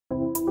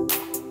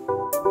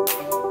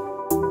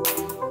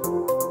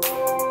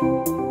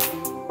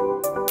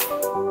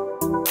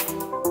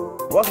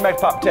Welcome back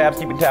to Pop Tabs,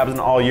 keeping tabs on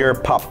all your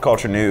pop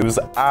culture news.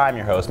 I'm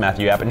your host,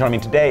 Matthew Yapp, and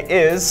joining me today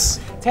is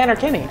Tanner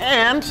Kinney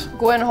and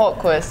Gwen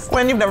Hultquist.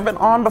 Gwen, you've never been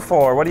on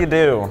before. What do you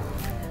do?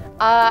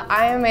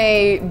 I am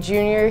a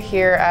junior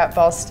here at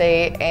Ball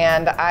State,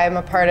 and I'm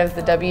a part of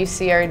the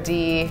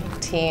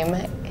WCRD team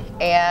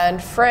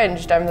and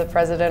Fringed. I'm the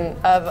president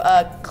of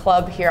a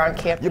club here on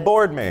campus. You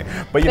bored me,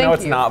 but you know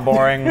it's not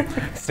boring.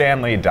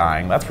 Stanley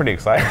dying. That's pretty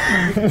exciting.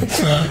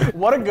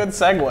 What a good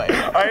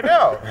segue. I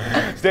know.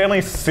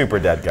 Stanley's super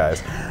dead, guys.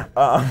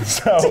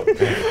 So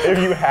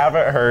if you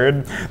haven't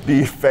heard,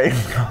 the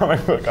famed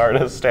comic book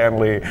artist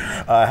Stanley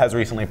has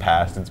recently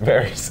passed. It's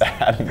very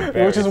sad.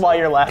 Which is why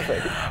you're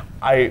laughing.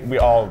 We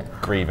all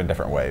grieve in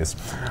different ways.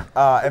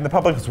 And the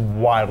public has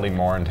widely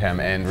mourned him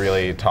and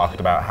really talked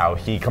about how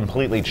he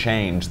completely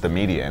changed the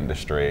media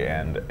industry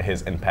and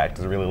his impact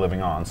is really living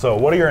on. So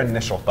what are your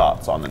initial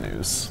thoughts on the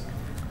news?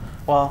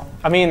 Well,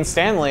 I mean,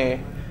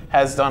 Stanley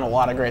has done a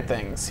lot of great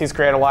things. He's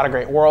created a lot of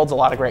great worlds, a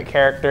lot of great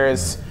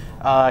characters.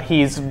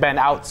 He's been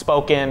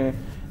outspoken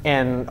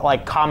in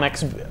like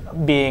comics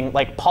being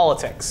like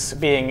politics,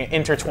 being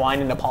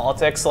intertwined into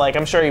politics. Like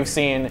I'm sure you've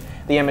seen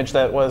the image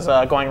that was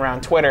going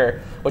around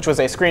Twitter, which was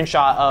a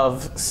screenshot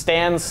of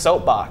Stan's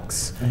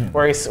soapbox,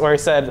 where he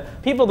said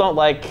people don't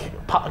like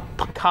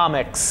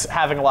comics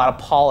having a lot of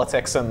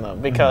politics in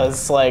them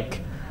because like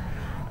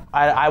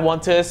I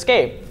want to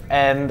escape.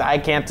 And I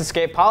can't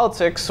escape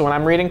politics when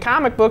I'm reading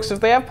comic books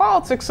if they have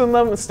politics in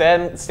them.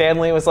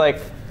 Stanley was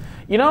like,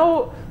 you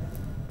know,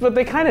 but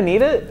they kind of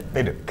need it.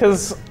 They do.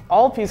 Because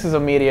all pieces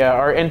of media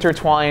are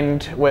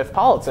intertwined with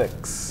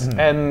politics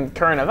and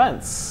current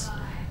events.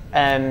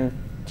 And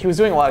he was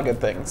doing a lot of good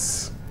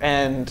things.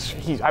 And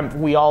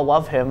we all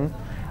love him.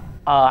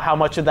 How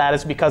much of that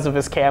is because of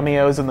his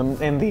cameos in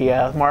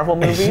the Marvel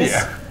movies?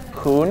 Yeah.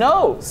 Who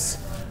knows?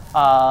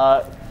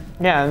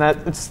 Yeah,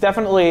 and it's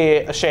definitely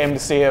a shame to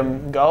see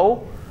him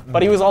go,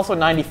 but he was also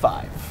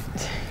 95.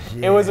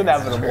 Yeah, it was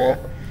inevitable.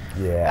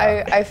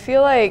 Yeah. I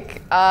feel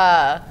like,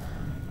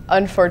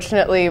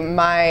 unfortunately,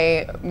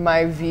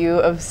 my view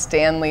of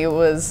Stanley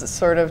was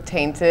sort of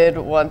tainted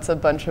once a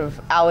bunch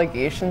of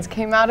allegations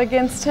came out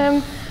against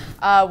him.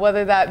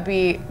 Whether that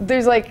be,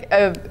 there's like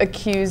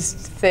accused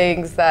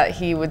things that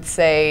he would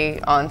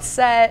say on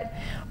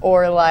set,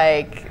 or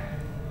like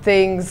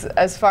things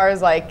as far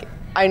as like,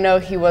 I know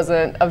he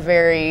wasn't a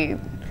very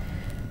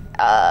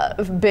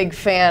big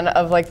fan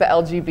of like the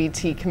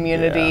LGBT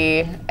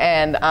community,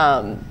 and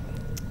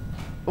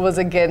was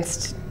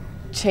against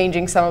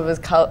changing some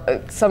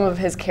of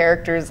his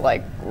characters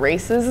like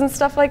races and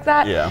stuff like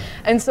that. Yeah.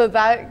 And so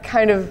that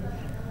kind of,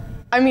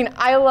 I mean,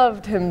 I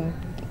loved him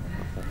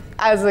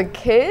as a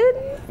kid.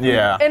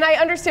 Yeah. And I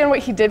understand what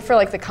he did for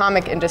like the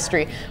comic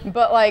industry,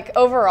 but like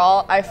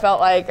overall, I felt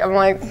like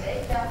everyone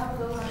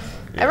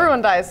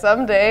dies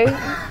someday.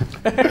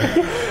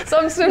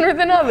 Some sooner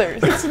than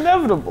others. It's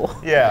inevitable.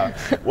 Yeah.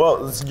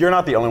 Well, you're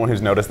not the only one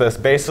who's noticed this.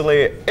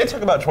 Basically, it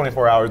took about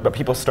 24 hours, but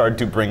people started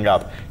to bring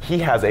up he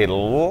has a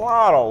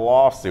lot of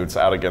lawsuits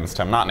out against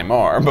him. Not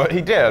anymore, but he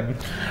did.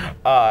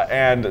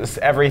 And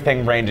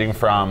everything ranging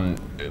from,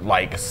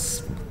 like,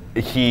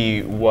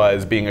 he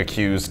was being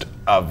accused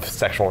of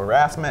sexual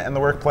harassment in the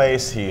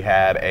workplace. He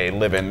had a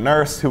live-in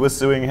nurse who was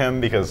suing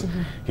him because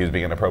he was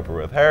being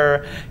inappropriate with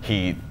her.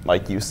 He,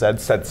 like you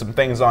said some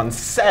things on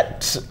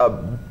set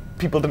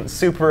people didn't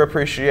super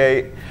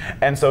appreciate.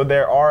 And so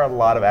there are a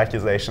lot of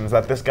accusations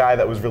that this guy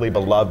that was really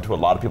beloved to a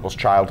lot of people's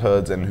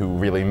childhoods and who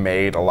really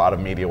made a lot of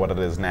media what it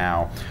is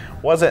now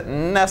wasn't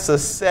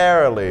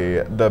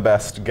necessarily the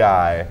best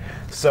guy.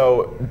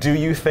 So do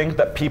you think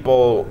that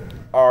people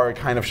are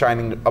kind of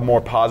shining a more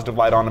positive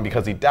light on him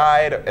because he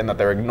died and that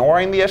they're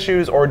ignoring the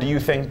issues, or do you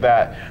think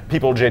that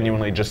people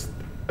genuinely just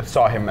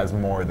saw him as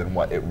more than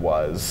what it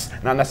was?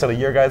 Not necessarily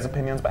your guys'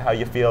 opinions, but how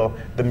you feel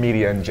the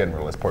media in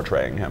general is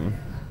portraying him.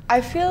 I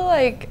feel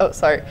like,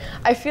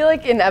 I feel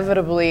like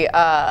inevitably,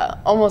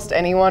 almost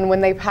anyone, when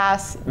they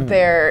pass,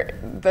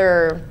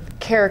 their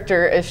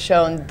character is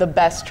shown the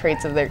best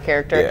traits of their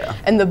character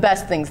and the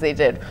best things they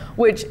did,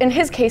 which in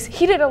his case,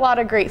 he did a lot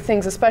of great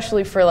things,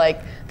 especially for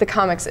like the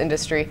comics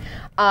industry.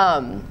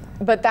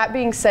 But that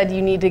being said,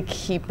 you need to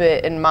keep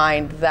it in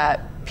mind that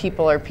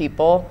people are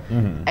people,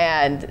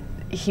 and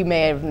he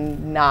may have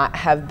not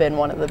have been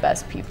one of the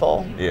best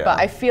people. Yeah. But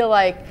I feel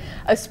like,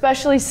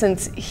 especially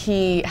since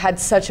he had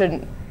such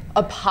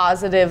a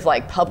positive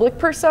like public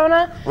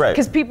persona,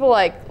 because people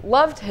like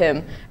loved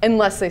him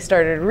unless they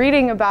started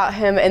reading about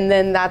him, and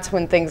then that's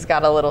when things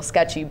got a little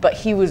sketchy. But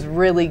he was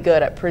really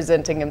good at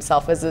presenting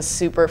himself as a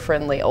super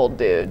friendly old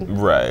dude.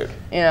 Right.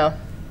 You know.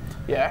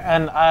 Yeah,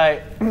 and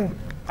I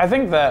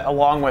think that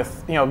along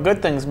with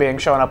good things being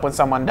shown up when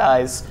someone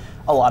dies,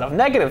 a lot of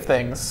negative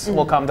things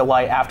will come to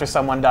light after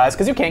someone dies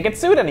because you can't get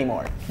sued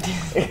anymore.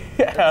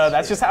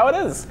 That's just how it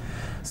is.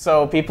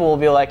 So people will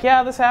be like,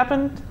 yeah, this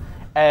happened.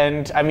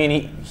 And I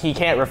mean, he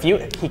can't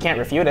refute it. He can't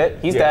refute it.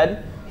 He's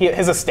dead.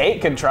 His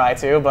estate could try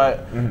to,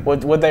 but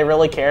would they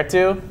really care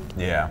to?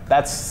 Yeah.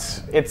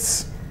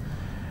 It's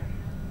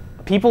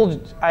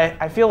people.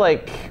 I feel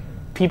like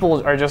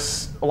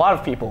a lot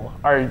of people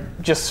are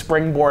just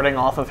springboarding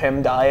off of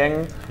him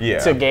dying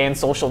to gain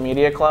social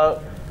media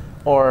clout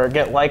or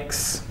get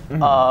likes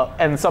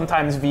and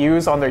sometimes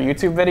views on their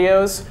YouTube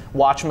videos.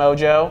 Watch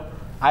Mojo.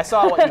 I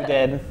saw what you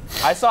did.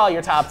 I saw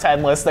your top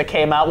 10 list that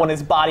came out when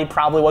his body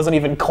probably wasn't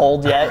even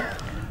cold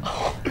yet.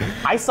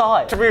 I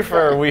saw it. To be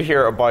fair, we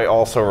here at Byte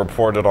also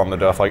reported on the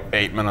death like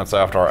 8 minutes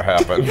after it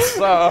happened.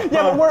 So.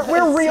 Yeah, but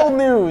we're real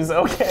news,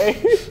 okay?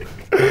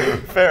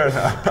 Fair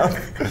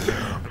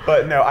enough.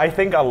 But no, I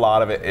think a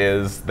lot of it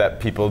is that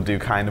people do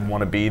kind of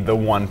want to be the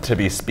one to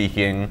be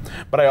speaking.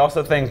 But I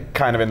also think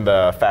kind of in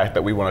the fact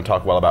that we want to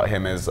talk well about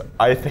him is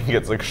I think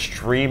it's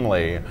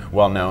extremely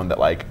well known that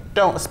like,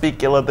 don't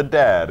speak ill of the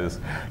dead is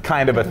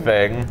kind of a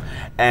thing.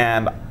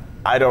 And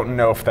I don't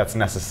know if that's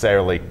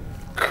necessarily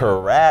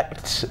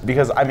correct,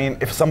 because I mean,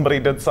 if somebody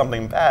did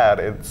something bad,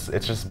 it's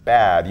just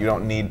bad. You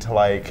don't need to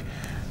like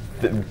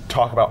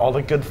talk about all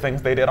the good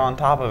things they did on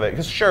top of it.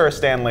 Because sure,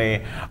 Stan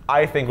Lee,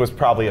 I think, was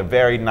probably a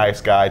very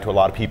nice guy to a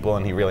lot of people,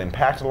 and he really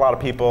impacted a lot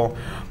of people.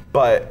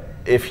 But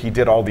if he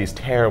did all these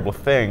terrible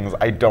things,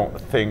 I don't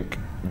think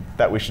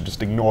that we should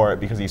just ignore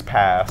it because he's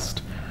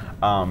passed.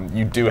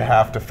 You do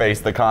have to face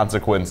the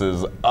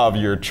consequences of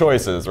your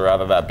choices,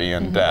 rather that be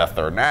in death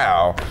or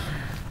now.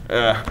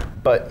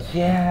 But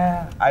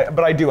yeah,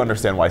 I do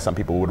understand why some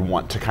people would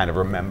want to kind of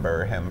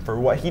remember him for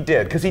what he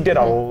did, because he did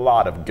a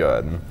lot of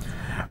good.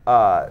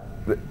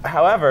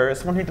 However,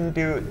 someone who didn't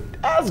do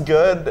as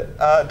good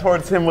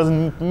towards him was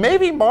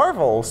maybe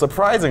Marvel,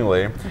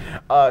 surprisingly.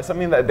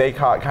 Something that they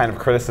caught kind of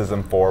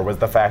criticism for was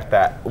the fact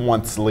that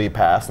once Lee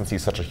passed, since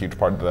he's such a huge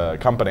part of the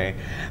company,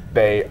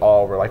 they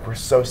all were like, we're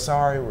so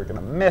sorry, we're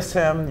gonna miss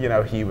him. You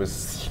know, he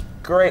was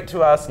great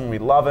to us and we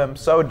love him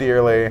so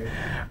dearly.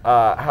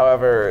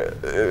 However,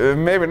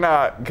 maybe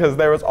not, because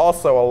there was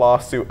also a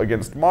lawsuit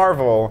against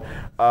Marvel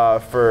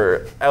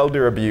for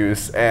elder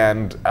abuse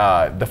and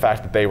the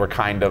fact that they were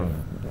kind of,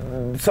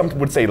 some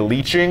would say,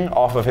 leeching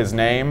off of his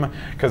name,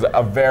 because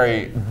a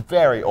very,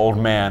 very old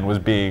man was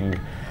being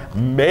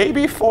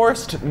maybe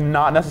forced,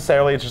 not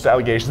necessarily it's just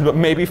allegations, but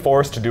maybe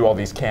forced to do all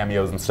these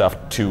cameos and stuff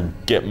to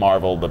get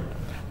Marvel the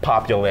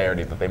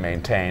popularity that they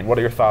maintain. What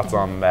are your thoughts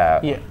on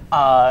that?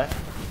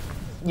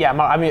 Yeah,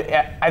 I mean,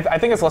 I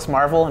think it's less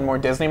Marvel and more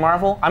Disney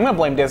Marvel. I'm going to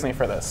blame Disney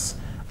for this.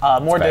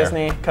 More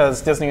Disney,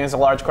 because Disney is a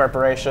large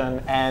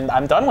corporation, and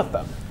I'm done with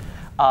them.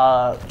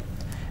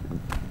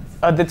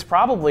 It's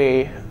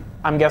probably,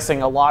 I'm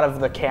guessing, a lot of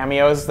the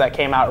cameos that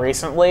came out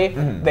recently,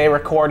 they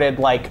recorded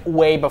like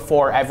way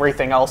before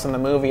everything else in the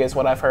movie, is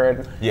what I've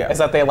heard. Yeah. Is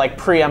that they like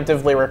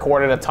preemptively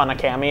recorded a ton of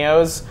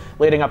cameos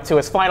leading up to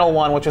his final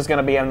one, which is going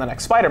to be in the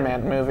next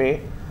Spider-Man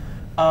movie,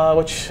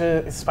 which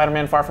is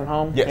Spider-Man Far From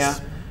Home. Yes.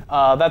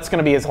 Yeah. That's going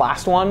to be his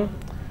last one,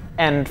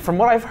 and from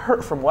what I've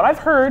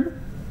heard,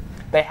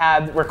 they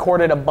had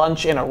recorded a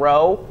bunch in a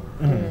row,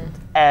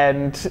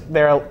 and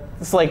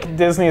it's like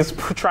Disney's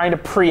trying to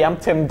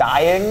preempt him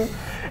dying.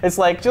 It's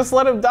like, just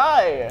let him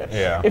die.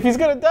 Yeah. If he's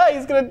gonna die,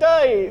 he's gonna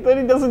die. Then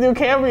he doesn't do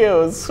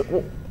cameos.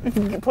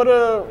 Put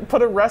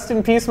a rest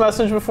in peace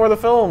message before the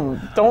film.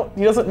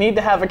 He doesn't need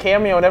to have a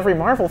cameo in every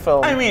Marvel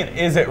film. I mean,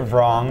 is it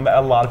wrong that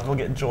a lot of people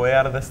get joy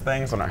out of this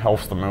thing? So it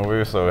helps the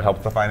movie, so it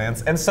helps the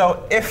finance. And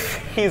so if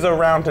he's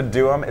around to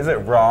do them, is it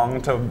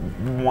wrong to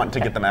want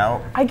to get them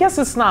out? I guess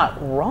it's not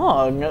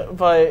wrong,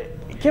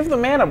 but give the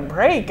man a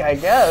break, I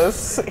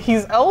guess.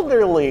 He's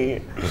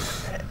elderly.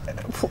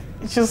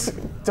 Just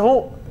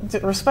don't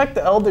respect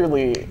the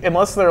elderly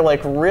unless they're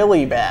like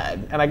really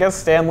bad. And I guess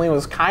Stan Lee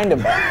was kind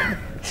of bad.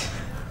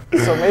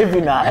 So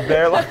maybe not.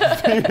 They're like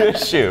the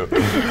issue.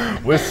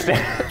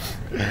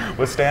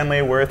 Was Stan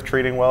Lee worth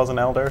treating well as an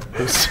elder?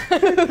 Was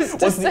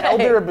the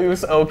elder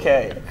abuse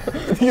okay?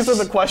 These are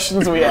the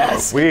questions we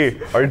ask.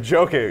 We are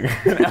joking.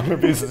 Elder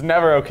abuse is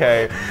never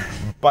okay.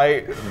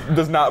 Byte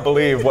does not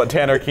believe what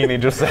Tanner Kinney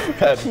just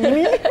said.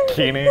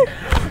 Kinney?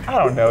 I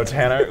don't know,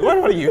 Tanner.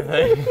 What do you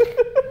think?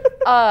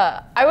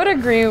 I would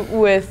agree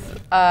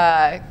with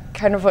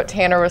kind of what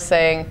Tanner was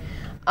saying.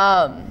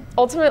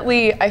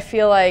 Ultimately, I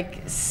feel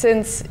like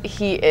since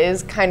he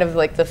is kind of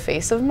like the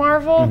face of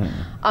Marvel,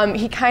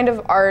 he kind of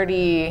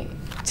already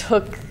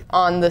took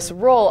on this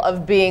role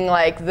of being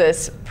like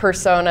this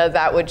persona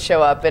that would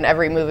show up in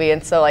every movie.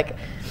 And so like,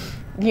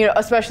 you know,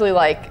 especially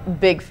like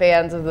big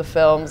fans of the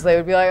films, they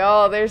would be like,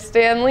 oh, there's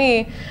Stan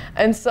Lee.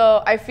 And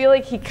so I feel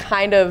like he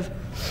kind of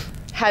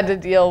had to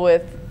deal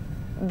with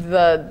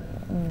the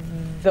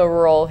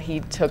role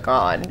he took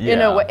on.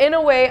 Yeah. In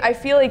a way, I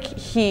feel like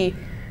he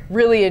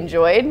really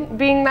enjoyed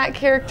being that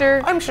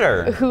character. I'm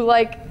sure. Who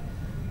like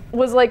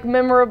was like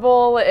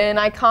memorable and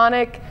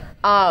iconic.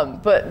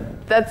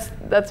 But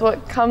that's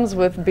what comes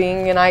with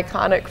being an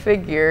iconic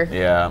figure.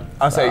 Yeah,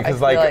 I'll say, because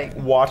like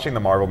watching the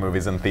Marvel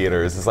movies in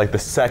theaters is like the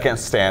second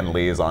Stan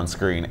Lee is on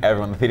screen,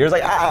 everyone in the theater is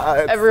like,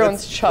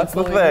 everyone's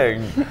chuckling.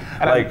 That's the thing.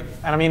 And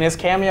I mean, his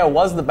cameo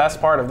was the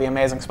best part of The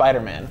Amazing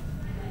Spider-Man,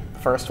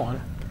 first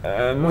one.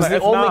 It was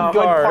the only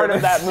good part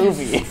of that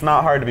movie. It's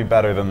not hard to be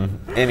better than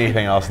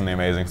anything else in The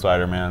Amazing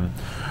Spider-Man.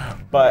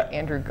 But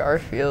Andrew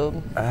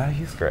Garfield.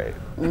 he's great.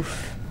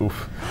 Oof.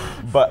 Oof.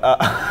 But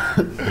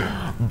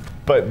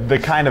but the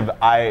kind of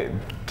I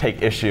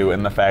take issue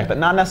in the fact that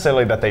not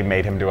necessarily that they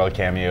made him do all the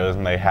cameos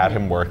and they had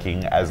him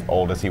working as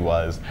old as he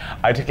was.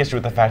 I take issue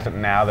with the fact that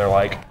now they're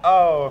like,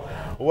 oh,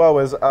 woe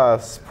is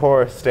us,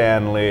 poor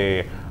Stan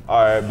Lee,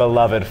 our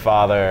beloved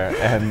father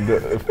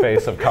and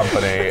face of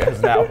company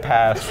has now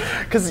passed.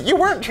 Because you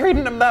weren't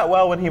treating him that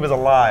well when he was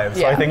alive.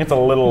 So I think it's a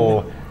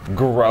little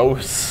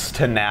gross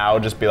to now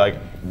just be like,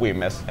 we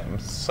miss him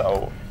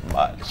so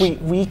much.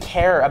 We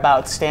care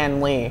about Stan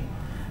Lee.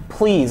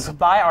 Please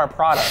buy our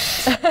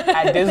products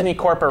at Disney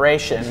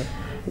Corporation.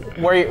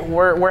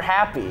 We're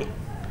happy.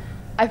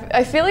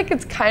 I feel like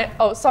it's kind of,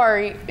 oh,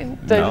 sorry.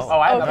 No. Oh,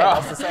 I have nothing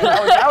else to say.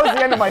 That was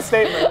the end of my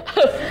statement.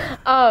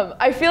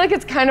 I feel like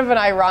it's kind of an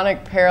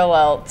ironic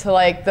parallel to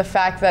like the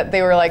fact that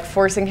they were like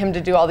forcing him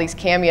to do all these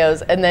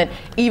cameos, and then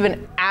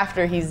even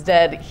after he's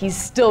dead, he's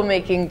still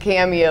making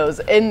cameos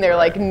in their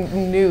like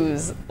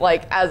news,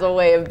 like as a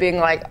way of being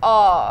like,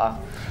 oh,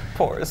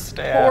 Poor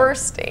Stan. poor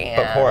Stan.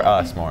 But poor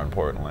us, more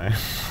importantly.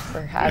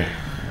 We're happy.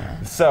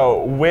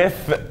 So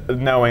with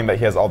knowing that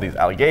he has all these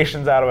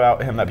allegations out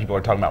about him that people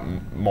are talking about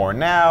more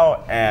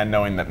now, and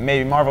knowing that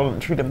maybe Marvel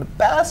didn't treat him the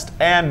best,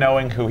 and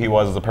knowing who he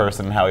was as a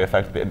person and how he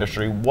affected the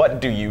industry,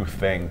 what do you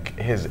think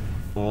his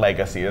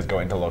legacy is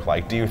going to look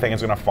like? Do you think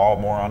it's going to fall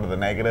more onto the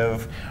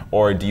negative,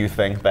 or do you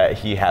think that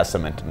he has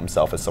cemented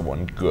himself as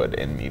someone good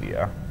in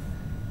media?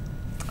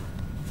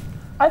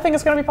 I think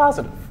it's going to be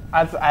positive.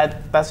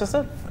 That's just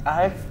it.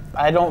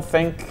 I don't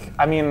think,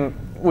 I mean,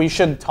 we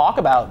should talk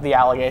about the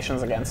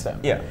allegations against him.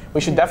 Yeah.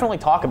 We should definitely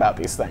talk about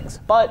these things.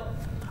 But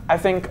I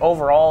think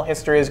overall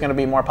history is going to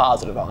be more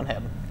positive on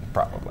him.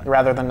 Probably.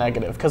 Rather than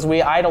negative. Because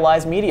we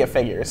idolize media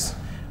figures.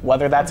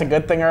 Whether that's a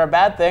good thing or a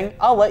bad thing,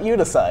 I'll let you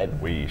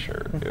decide. We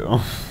sure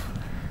do.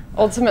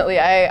 Ultimately,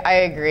 I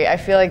agree. I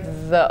feel like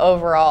the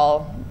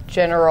overall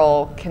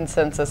general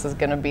consensus is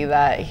going to be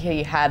that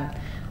he had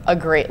a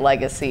great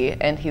legacy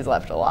and he's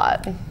left a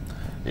lot.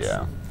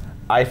 Yeah.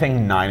 I think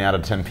 9 out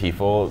of 10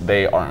 people,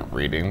 they aren't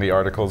reading the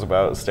articles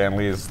about Stan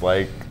Lee's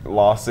like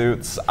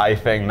lawsuits. I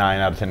think 9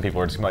 out of 10 people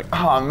are just gonna be like,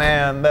 oh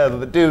man,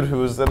 the dude who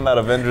was in that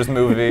Avengers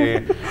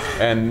movie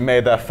and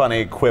made that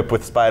funny quip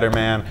with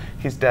Spider-Man,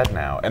 he's dead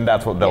now. And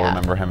that's what they'll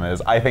remember him as.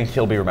 I think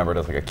he'll be remembered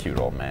as like a cute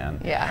old man.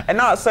 Yeah. And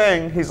not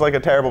saying he's like a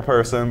terrible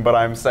person, but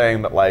I'm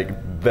saying that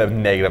like the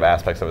negative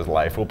aspects of his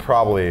life will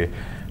probably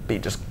be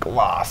just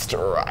glossed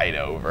right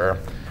over.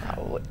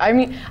 Probably. I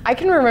mean, I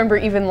can remember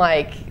even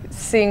like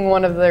seeing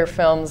one of their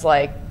films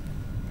like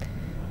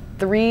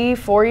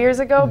 3-4 years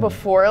ago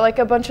before like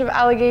a bunch of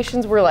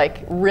allegations were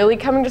like really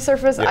coming to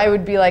surface. I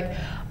would be like,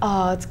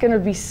 oh, it's gonna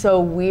be so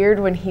weird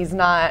when he's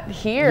not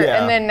here.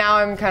 And then now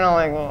I'm kind of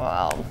like,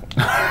 well,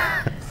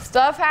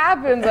 stuff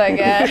happens, I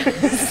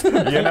guess.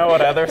 You know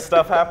what other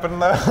stuff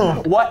happened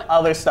though? What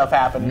other stuff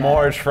happened?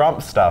 More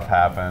Trump stuff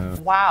happened.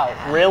 Wow,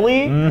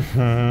 really?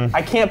 Mm-hmm.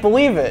 I can't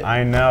believe it.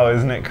 I know,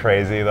 isn't it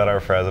crazy that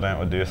our president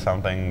would do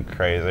something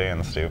crazy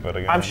and stupid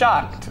again? I'm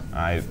shocked.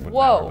 I would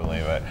never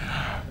believe it.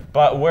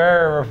 But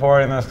we're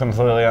reporting this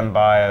completely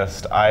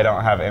unbiased. I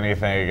don't have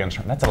anything against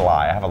Trump. That's a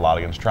lie. I have a lot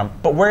against Trump.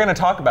 But we're going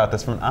to talk about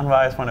this from an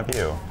unbiased point of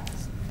view.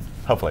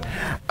 Hopefully.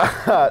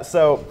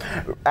 So,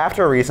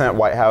 after a recent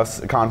White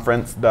House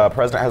conference, the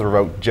president has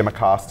revoked Jim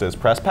Acosta's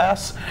press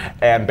pass,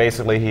 and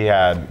basically he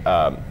had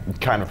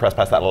kind of a press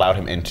pass that allowed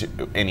him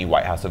into any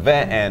White House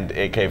event, and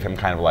it gave him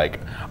kind of like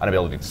an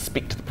ability to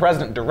speak to the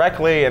president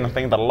directly, and a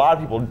thing that a lot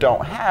of people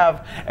don't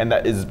have, and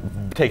that is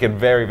taken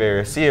very,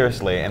 very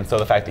seriously. And so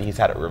the fact that he's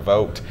had it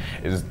revoked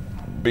is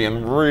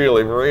being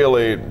really,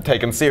 really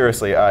taken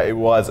seriously. It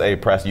was a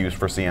press used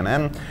for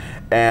CNN.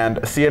 And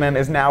CNN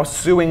is now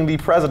suing the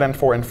president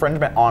for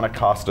infringement on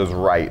Acosta's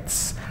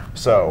rights.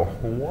 So,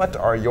 what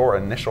are your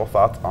initial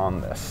thoughts on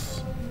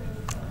this?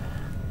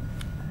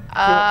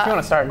 If you want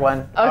to start,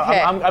 Gwen. Okay.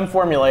 I'm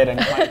formulating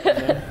my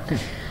opinion.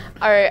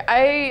 All right,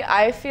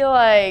 I feel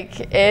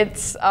like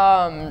it's,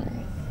 I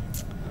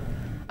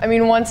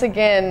mean, once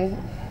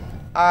again,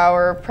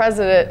 our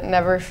president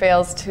never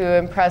fails to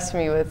impress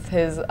me with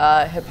his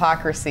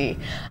hypocrisy.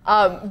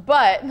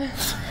 But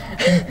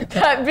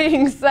that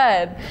being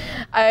said,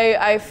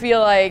 I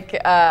feel like,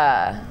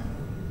 yeah,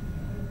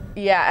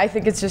 I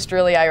think it's just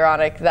really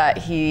ironic that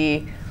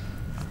he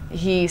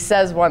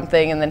says one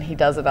thing and then he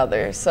does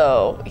another.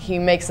 So he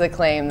makes the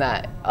claim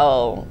that,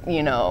 oh,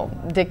 you know,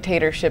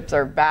 dictatorships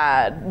are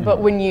bad. But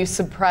when you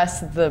suppress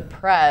the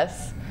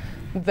press,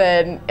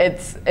 then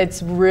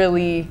it's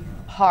really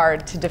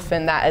hard to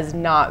defend that as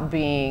not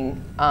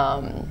being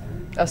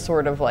a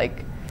sort of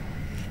like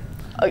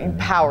a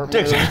power move.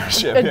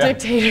 Dictatorship. A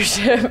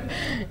dictatorship,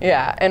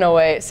 yeah, in a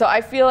way. So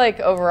I feel like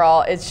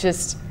overall it's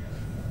just,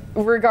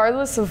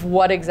 regardless of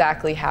what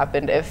exactly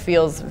happened, it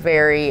feels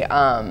very,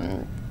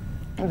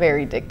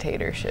 very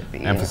dictatorship-y.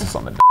 Emphasis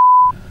on the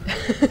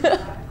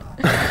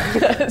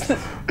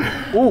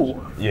Ooh.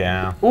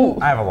 Yeah. Ooh.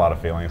 I have a lot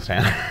of feelings,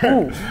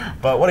 Stan.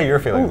 But what are your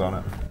feelings on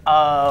it?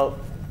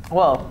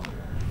 Well,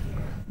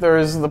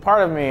 there's the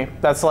part of me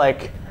that's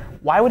like,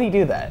 Why would he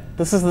do that?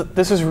 This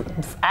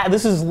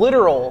is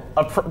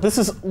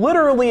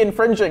literally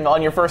infringing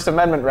on your First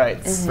Amendment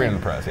rights. Freedom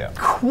of the press, yeah.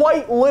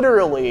 Quite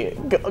literally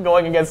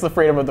going against the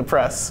freedom of the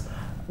press.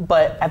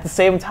 But at the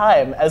same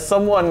time, as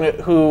someone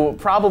who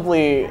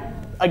probably,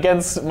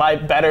 against my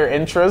better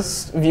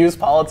interests, views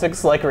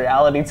politics like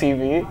reality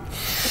TV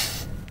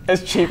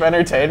as cheap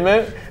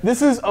entertainment,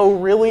 this is a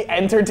really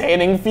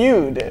entertaining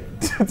feud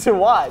to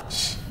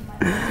watch.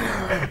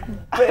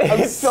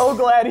 I'm so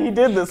glad he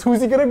did this.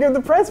 Who's he gonna give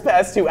the press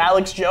pass to?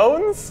 Alex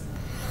Jones?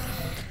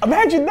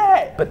 Imagine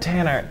that. But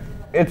Tanner,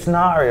 it's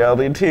not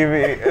reality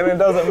TV, and it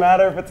doesn't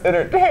matter if it's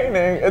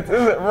entertaining. Is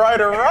it right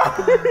or wrong?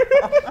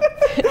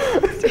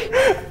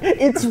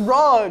 It's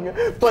wrong,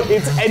 but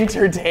it's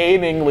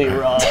entertainingly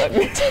wrong.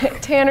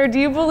 Tanner, do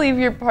you believe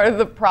you're part of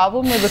the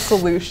problem or the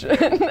solution?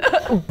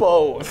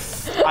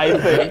 Both, I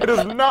think. It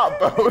is not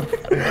both.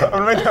 I'm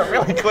gonna make that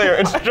really clear.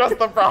 It's just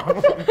the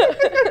problem.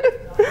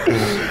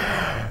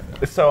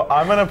 So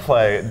I'm gonna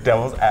play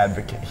devil's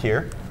advocate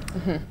here,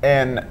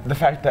 and the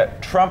fact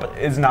that Trump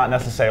is not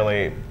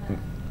necessarily,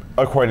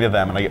 according to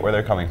them, and I get where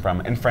they're coming from,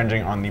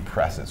 infringing on the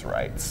press's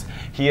rights.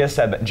 He has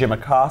said that Jim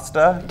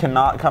Acosta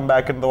cannot come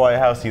back into the White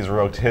House. He's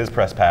revoked his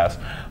press pass,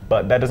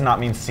 but that does not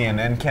mean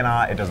CNN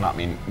cannot. It does not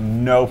mean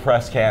no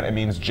press can. It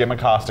means Jim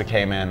Acosta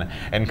came in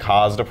and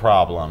caused a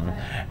problem,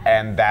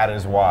 and that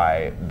is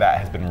why that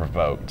has been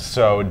revoked.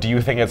 So do you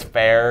think it's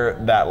fair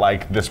that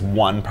like this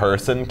one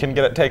person can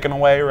get it taken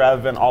away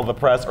rather than all the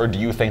press, or do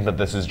you think that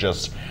this is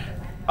just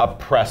a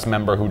press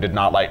member who did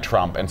not like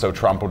Trump, and so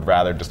Trump would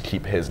rather just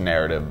keep his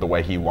narrative the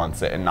way he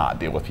wants it and not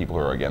deal with people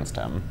who are against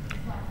him?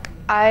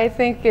 I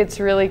think it's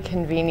really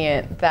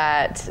convenient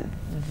that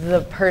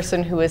the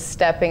person who is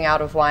stepping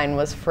out of line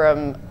was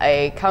from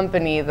a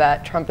company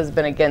that Trump has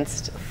been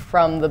against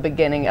from the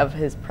beginning of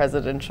his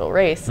presidential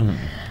race.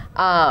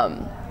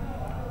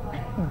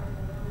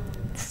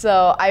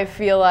 So I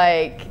feel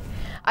like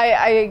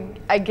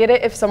I get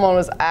it if someone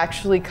was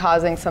actually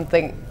causing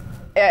something.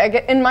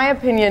 In my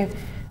opinion,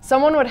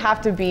 someone would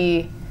have to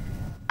be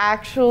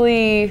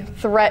actually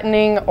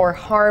threatening or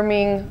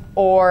harming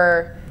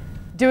or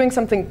doing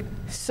something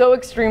so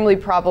extremely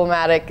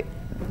problematic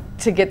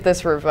to get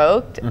this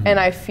revoked, and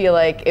I feel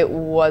like it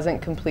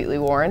wasn't completely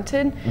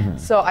warranted.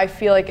 So I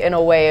feel like in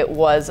a way it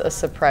was a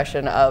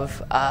suppression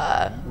of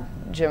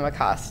Jim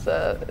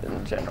Acosta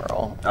in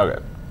general. Okay.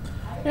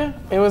 Yeah,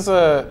 it was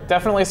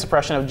definitely a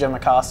suppression of Jim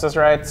Acosta's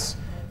rights,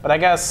 but I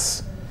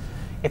guess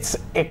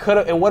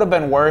it would have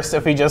been worse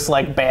if he just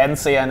like banned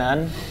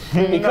CNN.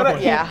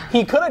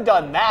 He could have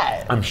done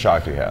that. I'm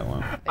shocked he had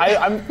one.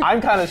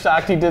 I'm kind of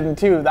shocked he didn't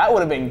too. That would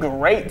have been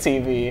great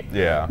TV.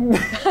 Yeah.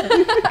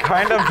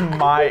 Kind of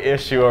my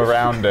issue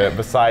around it,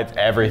 besides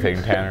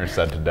everything Tanner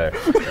said today,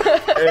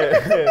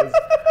 is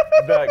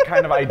the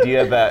kind of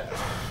idea that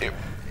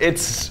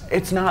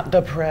it's not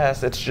the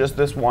press, it's just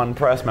this one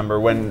press member,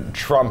 when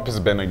Trump has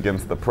been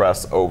against the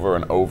press over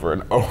and over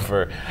and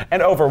over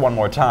and over one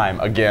more time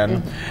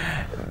again.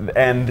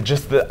 And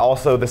just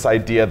also this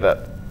idea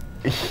that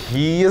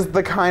he is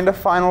the kind of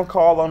final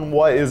call on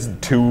what is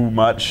too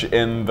much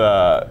in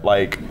the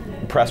like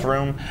press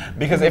room.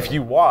 Because if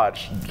you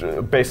watch,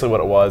 basically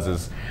what it was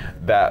is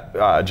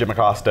that Jim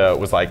Acosta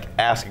was like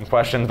asking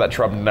questions that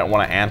Trump didn't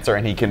want to answer,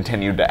 and he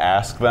continued to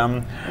ask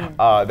them.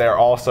 There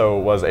also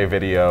was a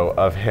video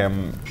of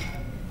him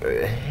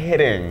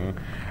hitting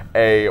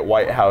a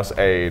White House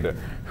aide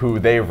who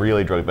they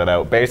really dragged that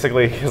out.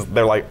 Basically,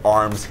 their like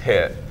arms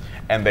hit,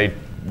 and they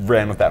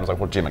ran with that and was like,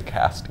 well, Jim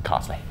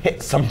Acosta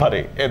hit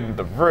somebody in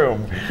the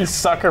room. He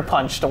sucker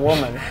punched a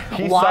woman.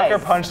 He sucker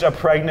punched a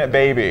pregnant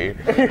baby.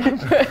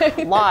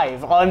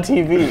 Live on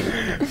TV.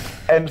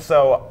 And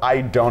so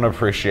I don't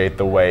appreciate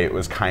the way it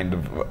was kind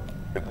of,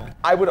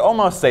 I would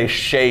almost say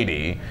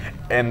shady,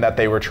 in that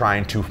they were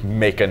trying to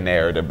make a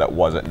narrative that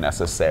wasn't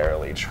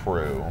necessarily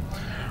true.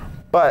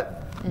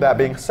 But that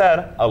being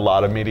said, a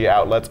lot of media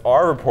outlets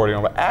are reporting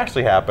on what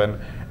actually happened,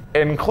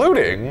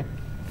 including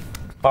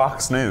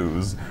Fox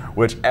News,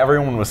 which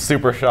everyone was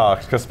super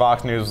shocked because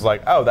Fox News was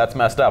like, oh, that's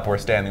messed up, we're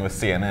standing with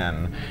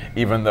CNN.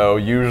 Even though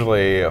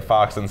usually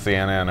Fox and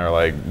CNN are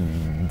like,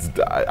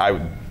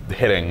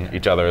 hitting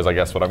each other is I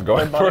guess what I'm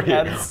going for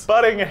here. Heads.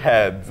 Butting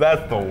heads,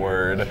 that's the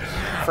word.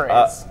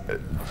 Phrase.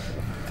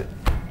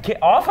 Get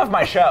off of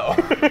my show.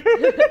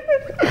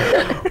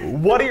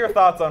 What are your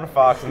thoughts on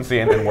Fox and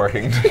CNN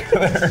working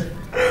together?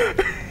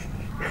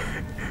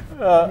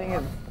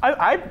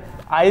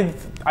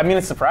 I mean,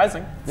 it's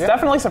surprising. It's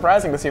definitely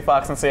surprising to see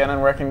Fox and CNN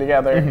working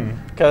together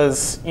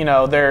because, you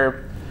know,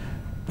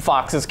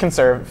 Fox is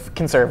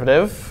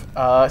conservative,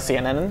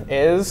 CNN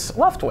is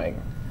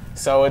left-wing.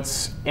 So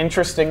it's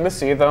interesting to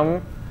see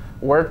them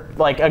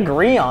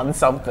agree on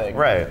something.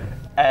 Right.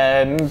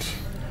 And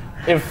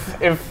if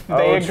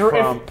they agree,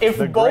 Trump, if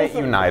the both great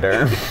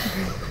uniter.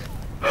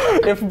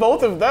 if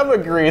both of them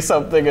agree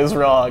something is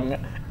wrong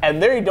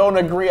and they don't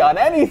agree on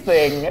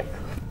anything,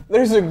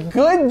 there's a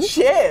good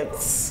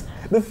chance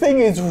the thing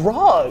is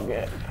wrong.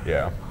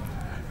 Yeah.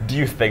 Do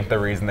you think the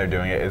reason they're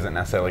doing it isn't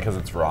necessarily because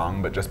it's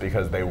wrong, but just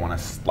because they want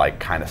to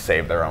kind of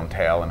save their own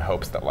tail in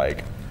hopes that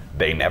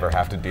they never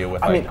have to deal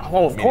with I mean,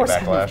 of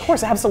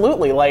course,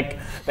 absolutely. Like,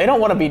 they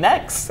don't want to be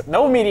next.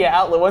 No media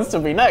outlet wants to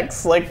be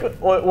next. Like,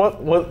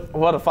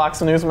 what a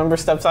Fox News member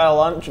steps out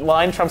of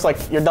line, Trump's like,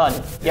 you're done,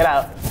 get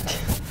out.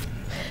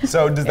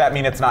 So does that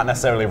mean it's not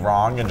necessarily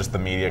wrong and just the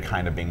media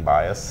kind of being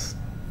biased?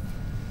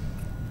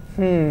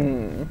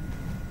 Move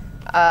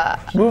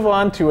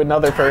on to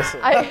another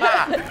person.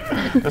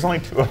 There's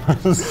only 2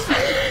 of us.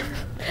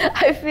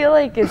 I feel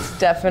like it's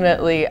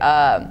definitely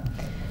a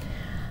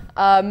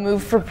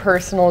move for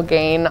personal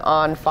gain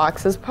on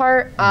Fox's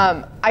part.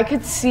 I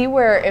could see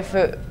where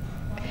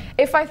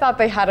if I thought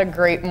they had a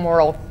great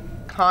moral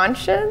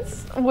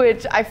conscience,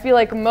 which I feel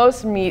like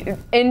most media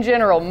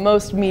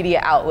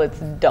outlets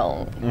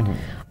don't.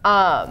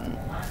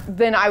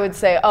 Then I would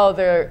say, oh,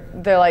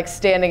 they're like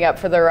standing up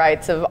for the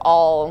rights of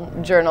all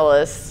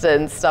journalists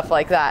and stuff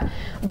like that.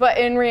 But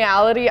in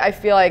reality, I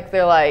feel like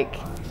they're like,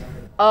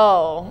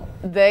 oh,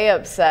 they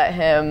upset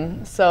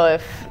him, so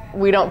if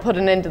we don't put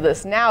an end to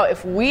this now,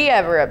 if we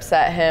ever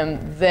upset him,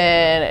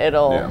 then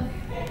it'll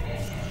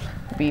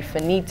be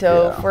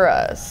finito for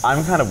us.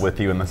 I'm kind of with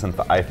you in the sense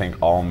that I think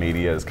all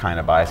media is kind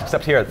of biased,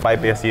 except here at Byte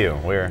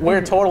BSU.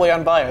 We're totally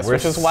unbiased,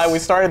 which is why we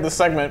started the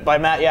segment by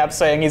Matt Yapp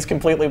saying he's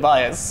completely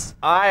biased.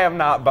 I am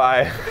not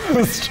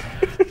biased.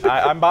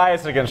 I'm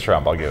biased against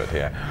Trump, I'll give it to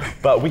you.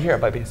 But we here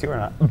at Byte BSU are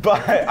not.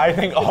 But I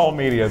think all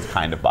media is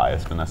kind of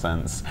biased in a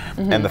sense.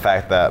 And the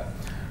fact that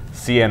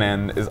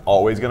CNN is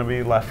always going to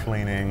be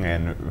left-leaning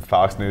and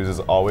Fox News is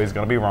always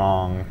going to be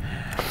wrong.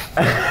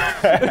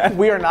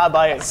 We are not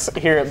biased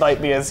here at Byte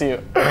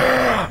BSU.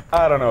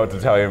 I don't know what to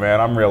tell you, man.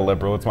 I'm real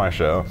liberal. It's my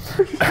show.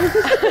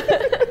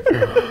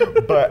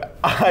 But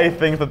I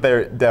think that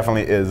there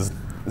definitely is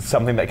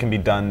something that can be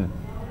done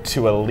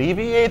to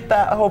alleviate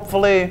that,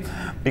 hopefully.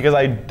 Because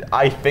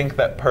I think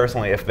that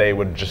personally, if they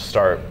would just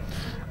start,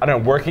 I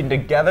don't know, working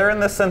together in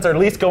this sense, or at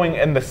least going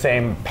in the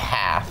same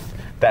path,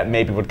 that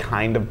maybe would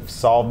kind of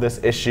solve this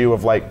issue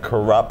of like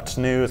corrupt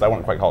news. I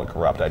wouldn't quite call it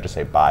corrupt, I'd just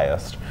say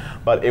biased.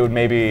 But it would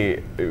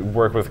maybe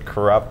work with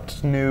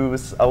corrupt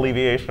news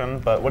alleviation.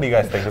 But what do you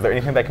guys think? Is there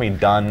anything that can be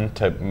done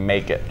to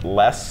make it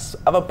less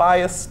of a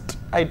biased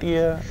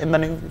idea in the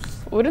news?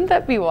 Wouldn't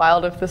that be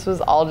wild if this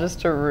was all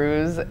just a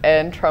ruse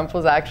and Trump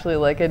was actually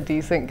like a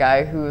decent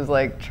guy who was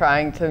like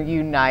trying to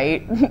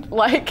unite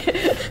like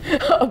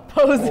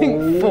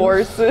opposing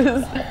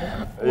forces?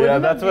 Yeah,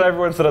 that's what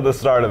everyone said at the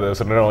start of this,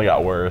 and it only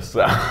got worse.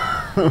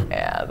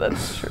 Yeah,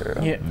 that's true.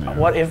 Yeah.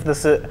 What if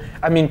this is,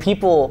 I mean,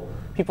 people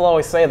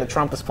always say that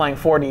Trump is playing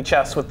 4D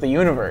chess with the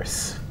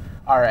universe.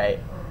 All right,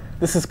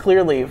 this is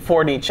clearly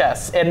 4D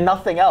chess and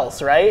nothing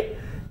else, right?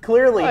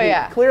 Clearly,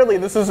 clearly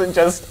this isn't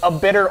just a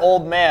bitter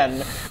old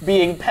man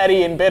being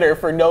petty and bitter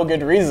for no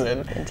good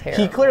reason.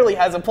 He clearly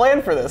has a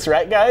plan for this,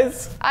 right,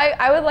 guys?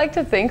 I would like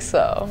to think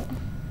so.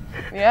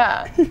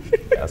 Yeah.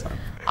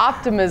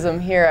 Optimism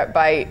here at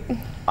Byte.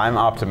 I'm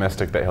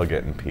optimistic that he'll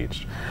get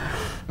impeached.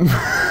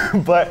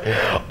 But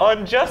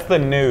on just the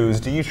news,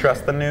 do you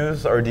trust the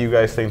news, or do you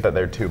guys think that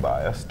they're too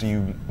biased? Do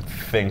you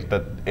think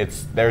that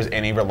there's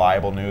any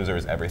reliable news, or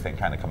is everything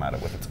kind of come at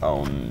it with its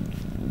own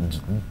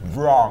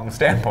wrong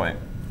standpoint?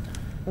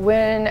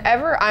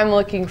 Whenever I'm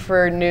looking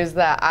for news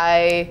that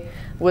I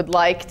would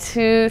like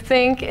to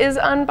think is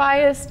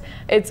unbiased,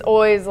 it's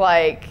always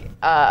like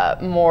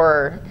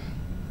more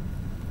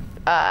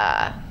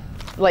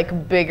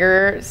like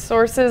bigger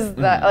sources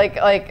that like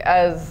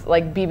as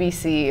like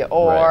BBC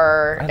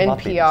or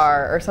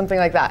NPR or something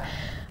like that.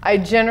 I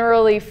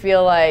generally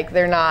feel like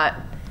they're not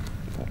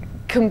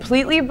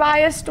completely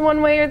biased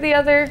one way or the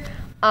other,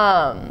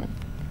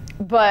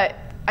 but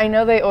I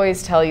know they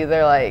always tell you,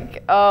 they're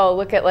like, oh,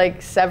 look at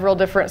like several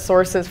different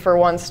sources for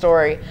one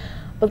story,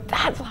 but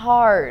that's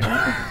hard.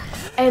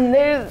 And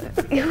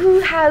who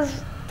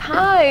has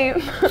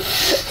time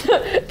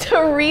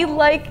to read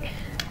like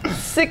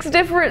 6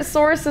 different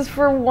sources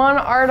for one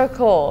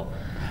article?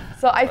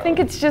 So I think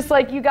it's just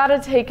like, you gotta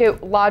take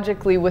it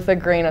logically with a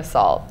grain of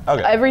salt.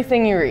 Okay.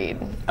 Everything you read.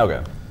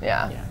 Okay.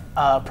 Yeah.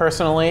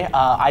 Personally,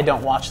 I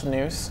don't watch the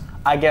news.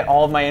 I get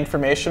all of my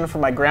information from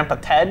my grandpa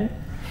Ted.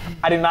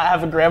 I do not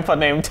have a grandpa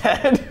named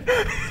Ted.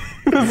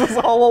 This is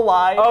all a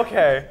lie.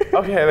 Okay,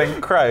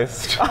 then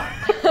Christ.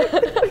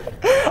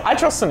 I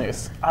trust the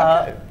news.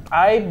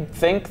 I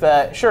think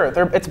that, sure,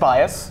 it's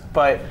bias,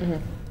 but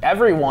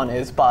everyone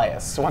is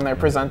biased when they're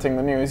presenting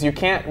the news. You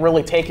can't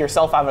really take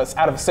yourself out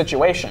of a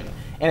situation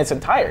in its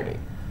entirety.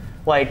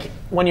 Like,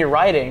 when you're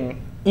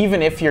writing,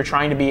 even if you're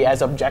trying to be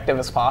as objective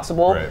as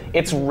possible,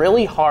 it's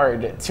really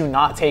hard to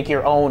not take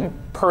your own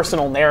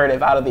personal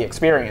narrative out of the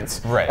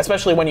experience. Right.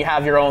 Especially when you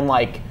have your own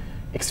like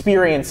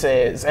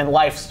experiences and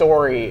life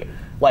story.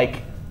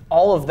 Like,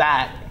 all of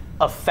that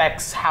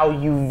affects how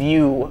you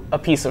view a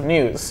piece of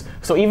news.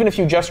 So even if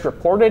you just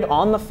reported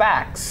on the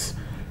facts,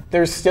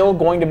 there's still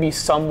going to be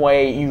some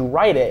way you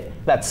write it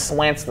that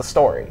slants the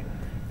story,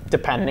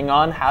 depending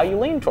on how you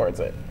lean towards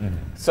it.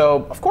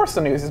 So of course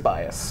the news is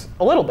biased,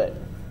 a little bit,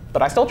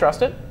 but I still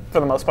trust it for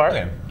the most part.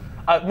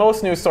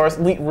 Most news sources,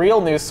 real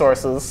news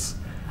sources,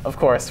 of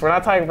course. We're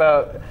not talking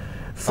about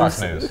Fox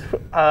News.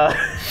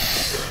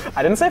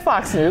 I didn't say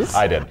Fox News.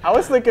 I did. I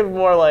was thinking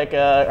more like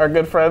our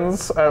good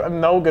friends,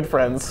 no good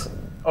friends,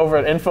 over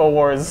at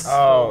InfoWars.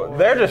 Oh,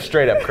 they're just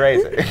straight up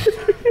crazy.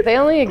 They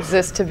only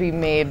exist to be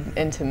made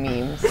into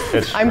memes.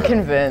 I'm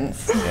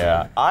convinced.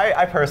 Yeah,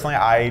 I personally,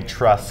 I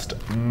trust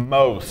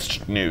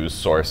most news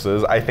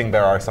sources. I think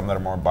there are some that are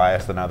more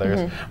biased than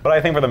others, but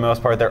I think for the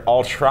most part, they're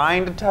all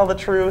trying to tell the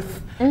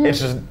truth. It's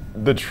just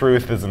the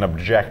truth is an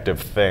objective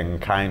thing,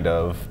 kind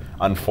of,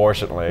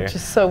 unfortunately.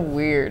 Just so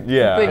weird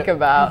Yeah. to think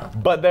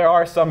about. But there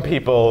are some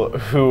people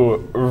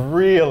who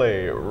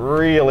really,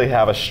 really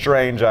have a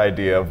strange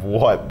idea of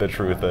what the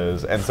truth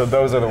is, and so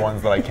those are the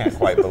ones that I can't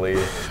quite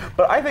believe.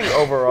 But I think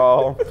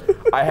overall,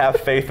 I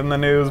have faith in the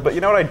news, but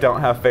you know what I don't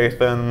have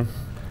faith in?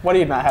 What do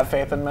you not have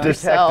faith in, man?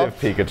 Detective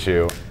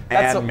Pikachu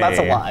That's and me. that's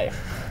a lie.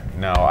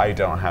 No, I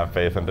don't have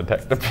faith in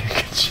Detective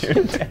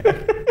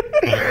Pikachu.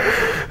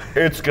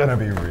 It's gonna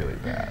be really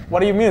bad. What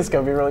do you mean it's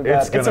gonna be really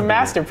bad? It's gonna It's a be-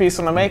 masterpiece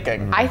in the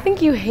making. I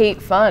think you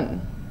hate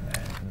fun.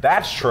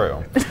 That's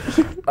true.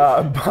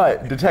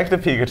 But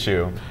Detective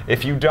Pikachu,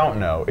 if you don't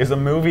know, is a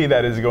movie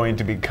that is going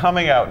to be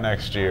coming out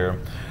next year.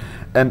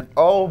 And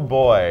oh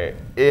boy,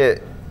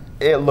 it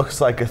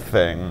looks like a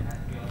thing.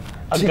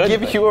 To good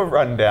give thing. you a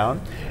rundown,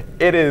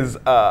 it is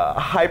a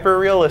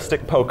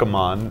hyper-realistic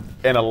Pokemon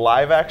in a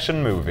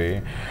live-action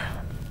movie.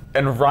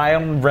 And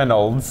Ryan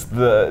Reynolds,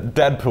 the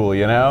Deadpool,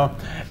 you know,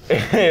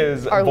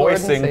 is Our Lord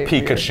and voicing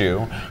Savior.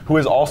 Pikachu, who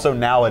is also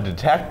now a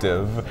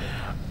detective.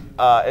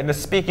 And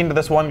is speaking to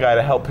this one guy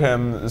to help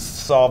him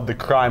solve the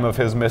crime of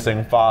his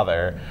missing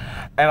father.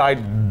 And I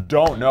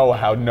don't know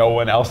how no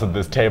one else at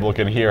this table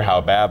can hear how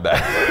bad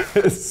that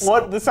is.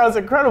 What? This sounds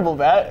incredible,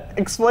 Matt.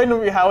 Explain to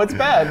me how it's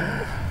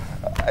bad.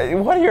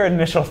 What are your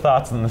initial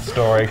thoughts on the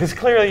story? Because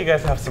clearly you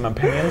guys have some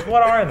opinions.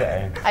 What are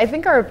they? I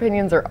think our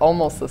opinions are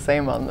almost the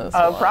same on this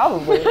one.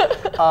 Probably.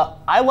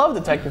 I love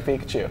Detective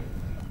Pikachu.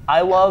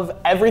 I love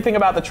everything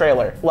about the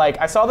trailer. Like,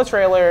 I saw the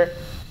trailer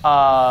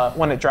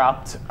when it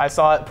dropped. I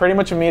saw it pretty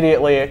much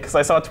immediately because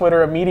I saw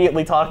Twitter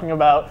immediately talking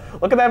about,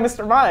 look at that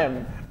Mr.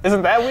 Mime.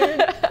 Isn't that weird?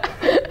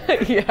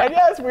 Yeah. And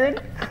yeah, it's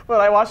weird.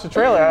 But I watched the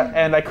trailer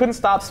and I couldn't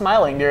stop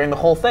smiling during the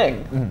whole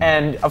thing.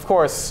 And of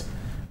course,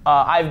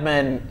 I've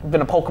been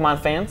a Pokemon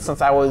fan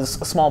since I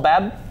was a small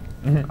bab,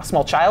 a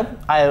small child.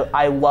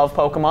 I love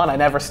Pokemon. I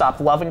never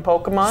stopped loving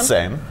Pokemon.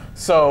 Same.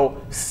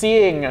 So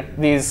seeing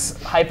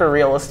these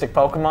hyper-realistic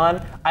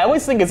Pokemon, I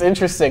always think it's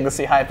interesting to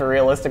see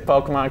hyper-realistic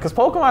Pokemon because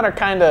Pokemon are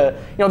kind of,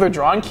 they're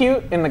drawn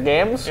cute in the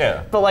games.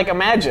 Yeah. But like,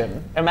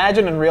 imagine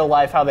in real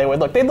life how they would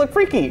look. They'd look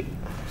freaky.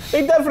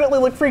 They definitely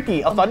look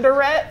freaky. A Thunder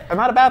Rat? I'm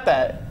not about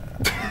that.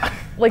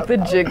 Like the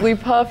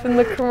Jigglypuff in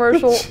the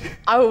commercial,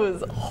 I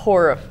was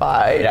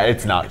horrified. Yeah,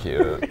 it's not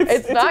cute.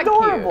 It's not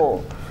adorable.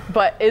 cute.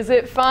 But is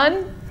it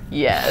fun?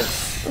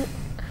 Yes.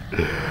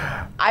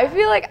 I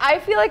feel like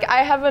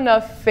I have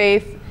enough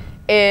faith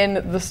in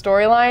the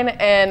storyline,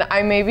 and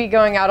I may be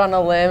going out on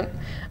a limb.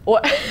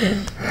 What?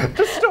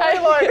 The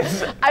storyline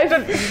is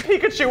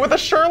Pikachu with a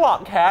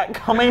Sherlock hat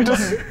coming to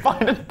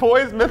find his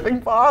boy's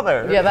missing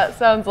father. Yeah, that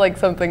sounds like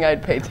something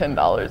I'd pay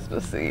 $10 to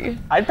see.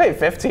 I'd pay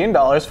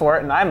 $15 for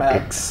it in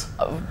IMAX.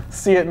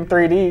 See it in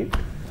 3D.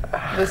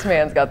 This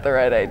man's got the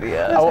right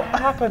idea. What's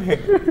happening?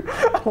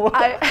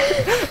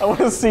 I I want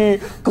to see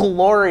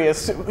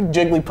glorious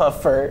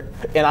Jigglypuff fur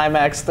in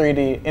IMAX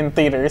 3D in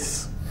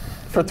theaters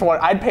for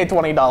I'd pay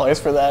 $20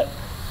 for that.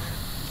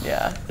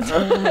 yeah.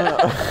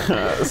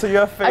 So you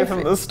have faith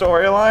in the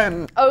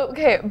storyline?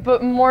 Okay,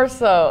 but more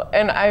so,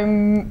 and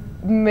I'm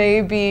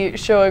maybe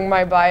showing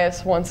my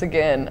bias once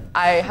again.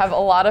 I have a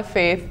lot of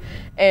faith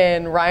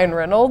in Ryan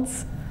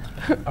Reynolds.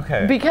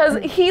 Okay. Because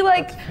he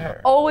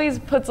fair. always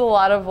puts a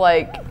lot of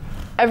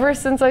ever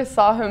since I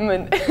saw him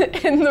in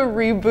the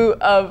reboot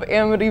of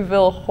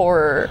Amityville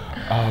Horror,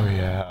 Oh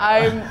yeah.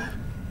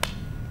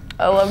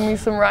 I love me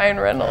some Ryan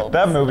Reynolds.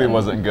 That movie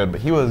wasn't good, but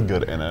he was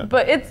good in it.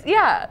 But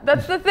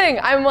that's the thing.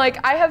 I'm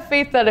I have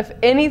faith that if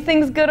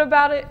anything's good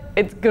about it,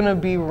 it's gonna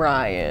be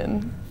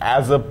Ryan.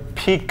 As a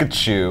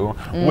Pikachu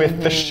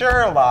with the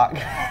Sherlock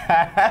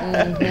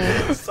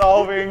hat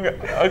solving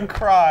a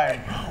crime.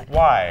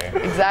 Why?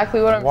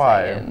 Exactly what I'm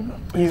Why?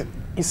 saying.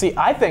 You see,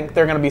 I think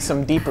there are going to be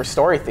some deeper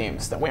story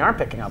themes that we aren't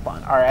picking up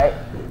on, all right?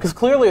 Because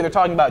clearly they're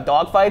talking about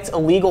dog fights,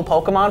 illegal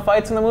Pokemon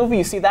fights in the movie.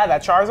 You see that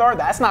Charizard?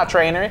 That's not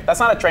trainer. That's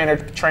not a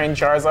trained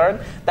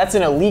Charizard. That's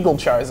an illegal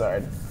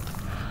Charizard.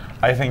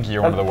 I think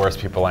you're one of the worst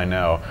people I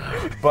know.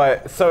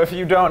 But, so if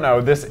you don't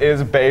know, this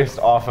is based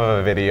off of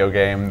a video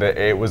game that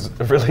it was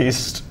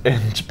released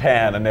in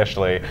Japan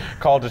initially,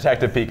 called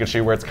Detective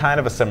Pikachu, where it's kind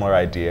of a similar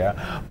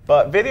idea.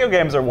 But video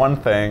games are one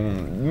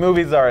thing,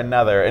 movies are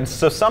another, and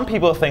so some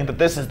people think that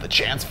this is the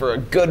chance for a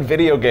good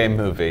video game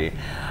movie.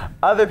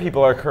 Other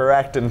people are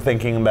correct in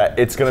thinking that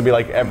it's gonna be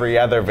like every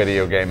other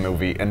video game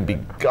movie and be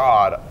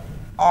god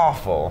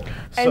awful.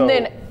 And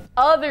then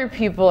other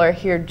people are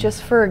here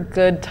just for a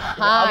good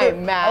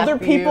time, Matthew.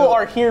 Other people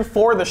are here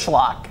for the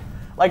schlock.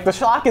 Like, the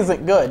schlock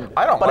isn't good.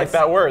 I don't but like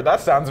that word.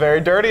 That sounds very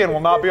dirty and will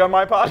not be on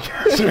my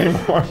podcast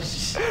anymore.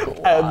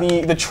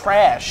 The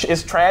trash.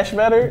 Is trash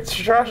better?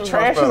 Trash is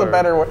Trash much is a better.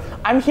 better word.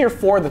 I'm here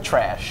for the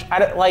trash. I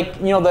don't, like,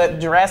 you know, the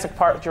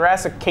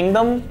Jurassic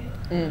Kingdom?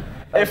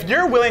 If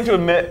you're willing to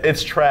admit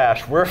it's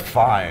trash, we're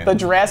fine. The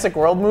Jurassic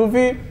World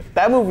movie?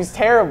 That movie's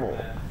terrible.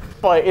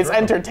 But it's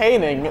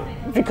entertaining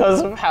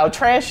because of how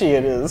trashy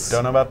it is.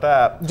 Don't know about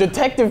that.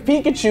 Detective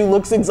Pikachu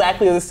looks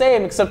exactly the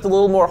same, except a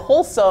little more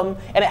wholesome,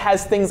 and it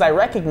has things I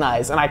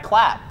recognize, and I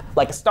clap,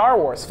 like a Star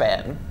Wars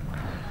fan.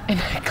 And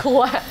I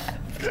clap.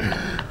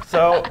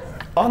 So,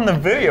 on the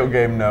video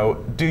game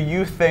note, do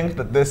you think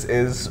that this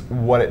is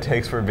what it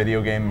takes for a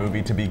video game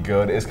movie to be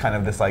good, is kind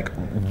of this like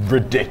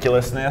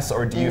ridiculousness,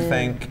 or do you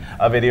think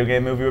a video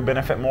game movie would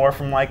benefit more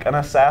from like an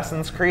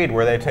Assassin's Creed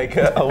where they take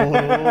it a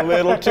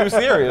little too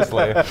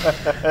seriously?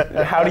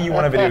 How do you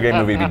want a video game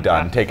movie to be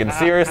done? Taken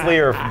seriously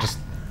or just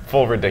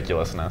full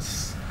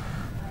ridiculousness?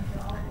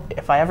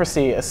 If I ever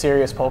see a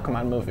serious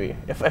Pokemon movie,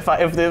 if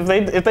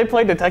they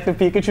play Detective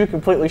Pikachu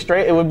completely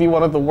straight, it would be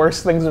one of the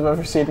worst things I've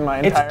ever seen in my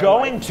entire life. It's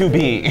going to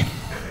be.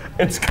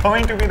 It's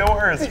going to be the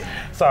worst.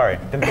 Sorry,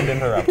 didn't mean to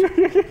interrupt.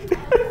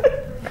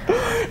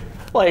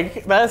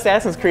 Like, that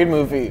Assassin's Creed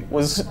movie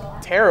was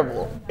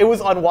terrible. It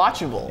was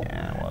unwatchable.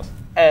 Yeah, it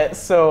was.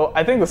 So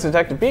I think this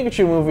Detective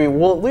Pikachu movie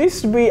will at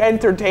least be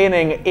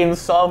entertaining in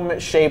some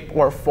shape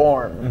or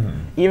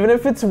form. Even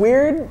if it's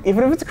weird,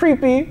 even if it's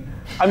creepy.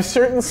 I'm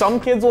certain some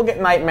kids will get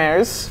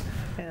nightmares,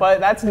 but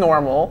that's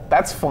normal.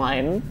 That's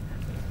fine.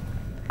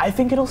 I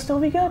think it'll still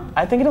be good.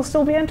 I think it'll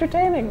still be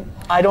entertaining.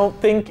 I don't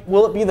think,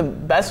 will it be the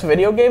best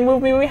video game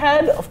movie we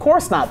had? Of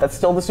course not. That's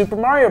still the Super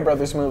Mario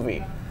Brothers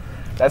movie.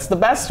 That's the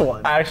best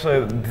one.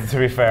 Actually, to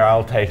be fair,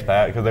 I'll take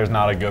that because there's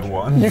not a good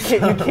one. You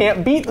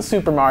can't beat the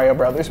Super Mario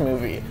Brothers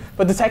movie,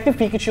 but Detective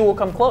Pikachu will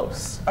come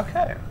close.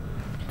 Okay.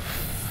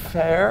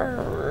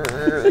 Fair.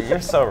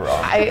 You're so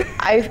wrong.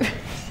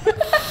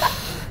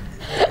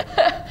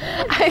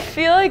 I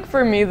feel like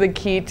for me the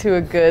key to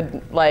a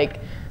good like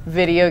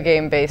video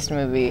game based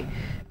movie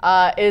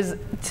is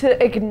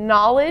to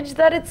acknowledge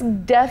that it's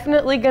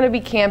definitely going to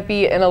be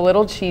campy and a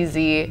little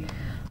cheesy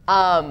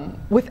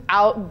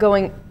without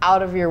going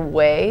out of your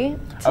way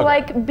to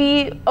like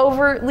be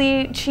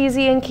overtly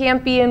cheesy and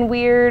campy and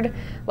weird.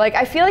 Like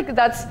I feel like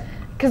that's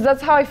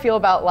how I feel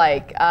about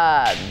like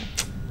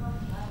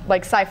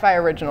sci-fi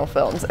original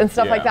films and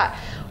stuff like that.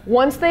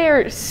 Once they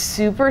are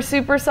super,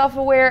 super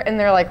self-aware and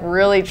they're like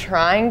really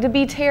trying to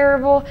be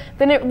terrible,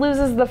 then it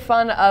loses the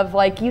fun of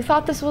like, you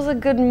thought this was a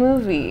good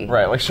movie.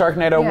 Right, like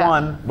Sharknado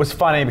 1 was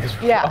funny because,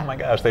 oh my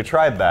gosh, they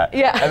tried that.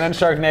 Yeah. And then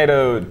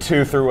Sharknado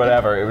 2 through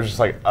whatever, it was just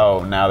like,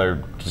 oh, now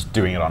they're just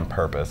doing it on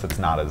purpose. It's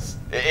not as,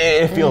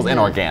 it feels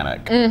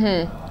inorganic.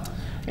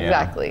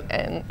 Exactly,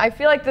 and I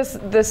feel like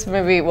this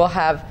movie will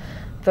have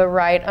the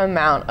right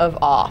amount of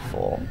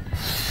awful.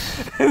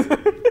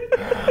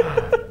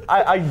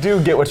 I do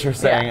get what you're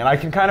saying, and I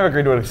can kind of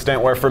agree to an extent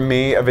where for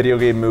me, a video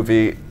game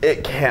movie,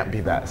 it can't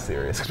be that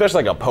serious.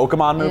 Especially like a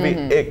Pokemon movie,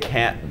 it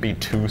can't be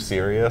too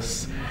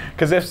serious.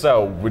 Because if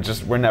so,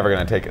 we're never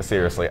going to take it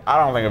seriously. I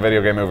don't think a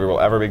video game movie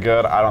will ever be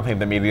good. I don't think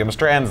the mediums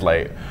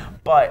translate.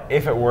 But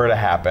if it were to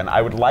happen,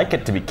 I would like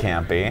it to be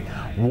campy.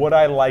 Would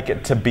I like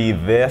it to be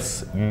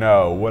this?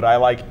 No. Would I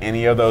like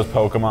any of those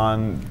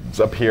Pokemon's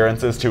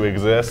appearances to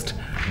exist?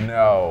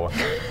 No.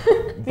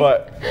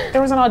 But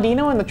there was an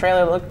Audino in the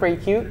trailer that looked pretty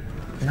cute.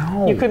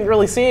 No. You couldn't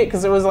really see it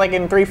because it was like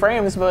in 3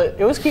 frames, but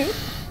it was cute.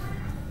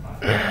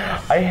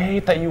 I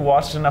hate that you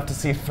watched enough to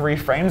see 3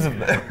 frames of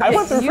this. I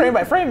went through frame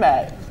by frame,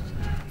 Matt.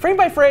 Frame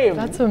by frame.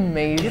 That's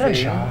amazing. Get a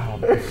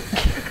job.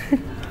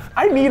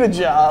 I need a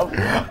job.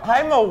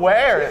 I'm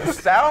aware. It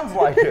sounds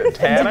like it,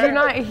 Tanner. Did you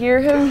not hear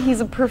him?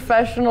 He's a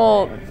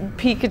professional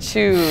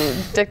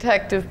Pikachu,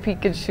 Detective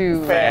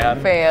Pikachu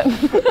fan.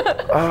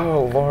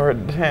 Oh,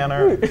 Lord,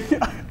 Tanner.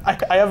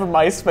 I have a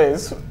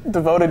MySpace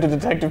devoted to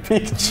Detective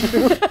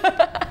Pikachu.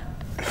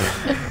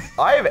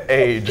 I've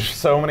aged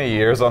so many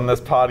years on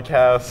this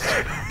podcast,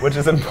 which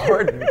is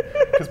important,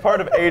 because part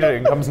of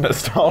aging comes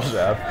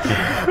nostalgia.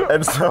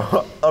 And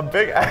so a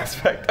big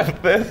aspect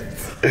of this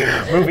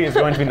movie is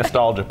going to be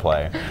nostalgia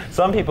play.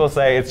 Some people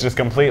say it's just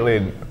completely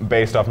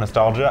based off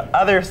nostalgia.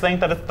 Others think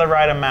that it's the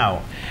right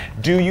amount.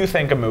 Do you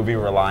think a movie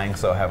relying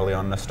so heavily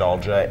on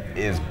nostalgia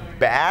is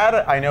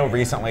bad? I know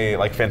recently,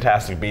 like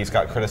Fantastic Beasts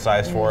got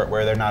criticized for it,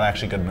 where they're not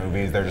actually good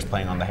movies, they're just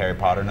playing on the Harry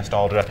Potter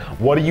nostalgia.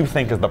 What do you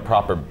think is the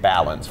proper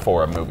balance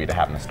for a movie to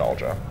have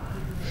nostalgia?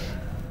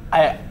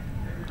 I'm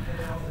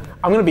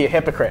gonna be a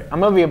hypocrite.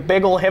 I'm gonna be a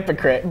big ol'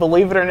 hypocrite,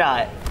 believe it or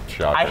not.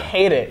 Shocker. I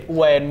hate it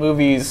when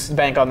movies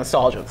bank on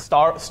nostalgia.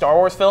 Star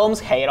Wars films,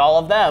 hate all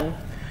of them.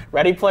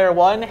 Ready Player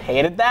One,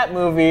 hated that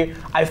movie.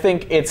 I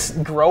think it's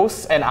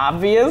gross and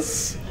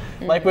obvious.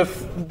 Like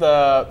with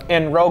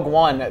in Rogue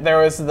One, there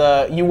was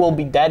the "You Will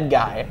Be Dead"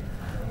 guy,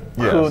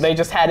 who they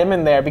just had him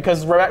in there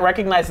because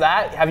recognize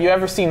that. Have you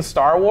ever seen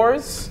Star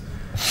Wars?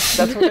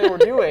 That's what they were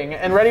doing.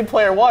 And Ready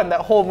Player One, that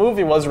whole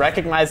movie was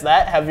recognize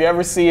that. Have you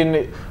ever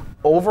seen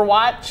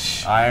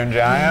Overwatch? Iron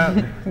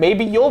Giant?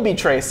 Maybe you'll be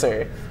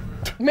Tracer.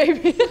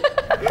 Maybe.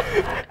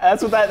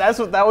 That's what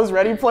that was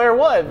Ready Player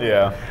One.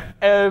 Yeah.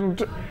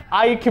 And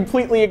I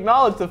completely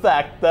acknowledge the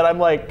fact that I'm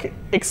like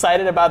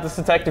excited about this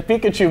Detective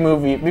Pikachu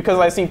movie because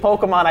I see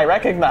Pokemon I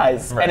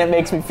recognize, and it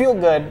makes me feel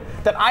good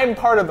that I'm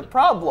part of the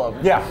problem.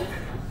 Yeah.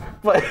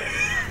 But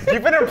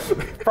You've been a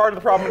part of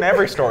the problem in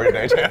every story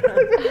today, Tanner.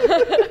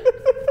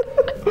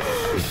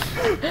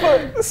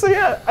 so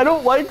yeah, I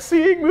don't like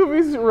seeing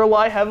movies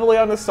rely heavily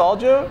on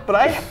nostalgia, but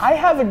I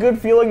have a good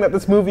feeling that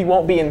this movie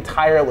won't be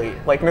entirely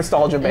like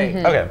nostalgia bait.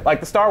 Okay. Like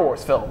the Star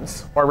Wars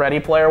films, or Ready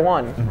Player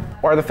One,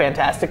 or the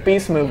Fantastic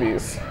Beasts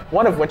movies,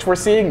 one of which we're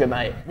seeing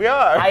tonight. We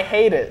are. I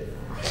hate it.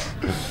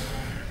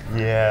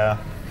 Yeah.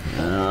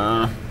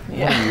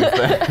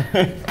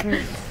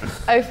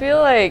 I feel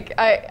like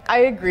I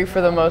agree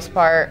for the most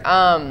part.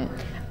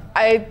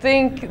 I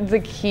think the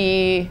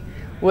key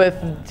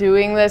with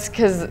doing this,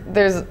 because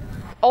there's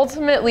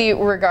ultimately,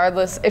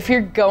 regardless, if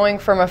you're going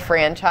from a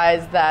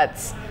franchise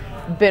that's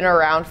been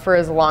around for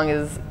as long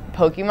as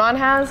Pokemon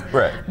has,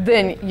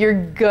 then you're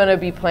gonna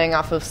be playing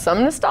off of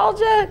some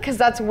nostalgia, because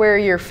that's where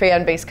your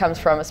fan base comes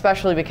from,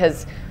 especially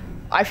because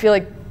I feel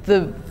like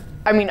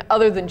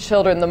other than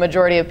children, the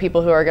majority of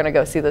people who are gonna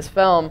go see this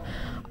film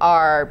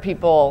are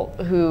people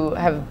who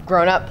have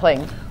grown up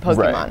playing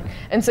Pokemon. Right.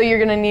 And so you're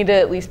gonna need to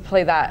at least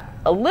play that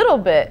a little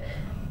bit.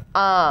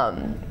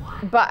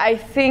 But I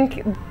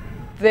think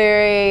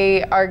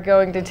they are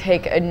going to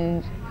take a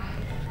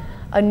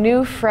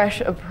new,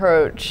 fresh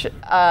approach to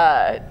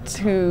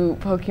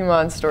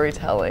Pokemon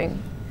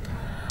storytelling.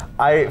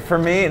 For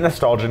me,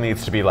 nostalgia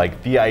needs to be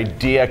like, the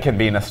idea can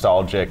be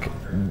nostalgic,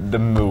 the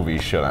movie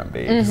shouldn't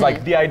be. It's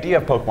like the idea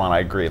of Pokemon, I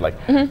agree. Like,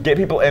 get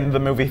people into the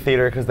movie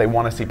theater because they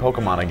want to see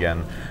Pokemon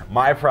again.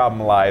 My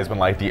problem lies when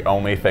like the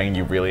only thing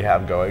you really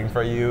have going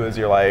for you is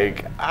you're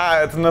like,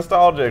 it's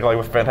nostalgic. Like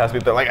with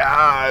Fantastic, they're like,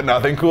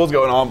 nothing cool's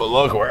going on, but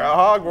look, we're at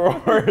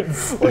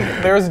Hogwarts.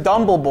 There's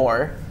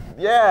Dumbledore.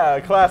 Yeah,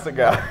 classic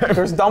guy.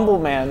 There's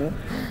Dumbleman.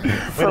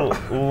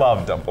 We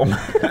love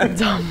Dumbledore.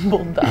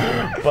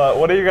 Dumbledore. But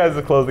what are you guys'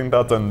 closing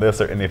thoughts on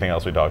this or anything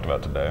else we talked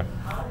about today?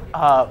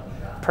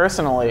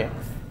 Personally,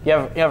 you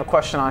have a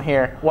question on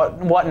here.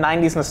 What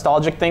 90s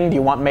nostalgic thing do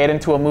you want made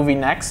into a movie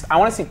next? I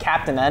want to see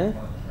Captain N.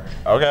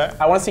 Okay.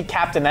 I want to see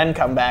Captain N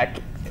come back.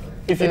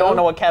 If you don't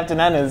know what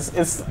Captain N is,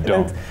 it's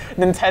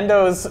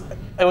Nintendo's.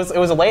 It was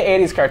a late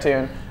 80s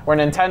cartoon where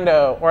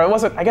Nintendo, or it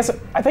wasn't, I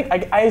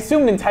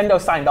assume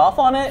Nintendo signed off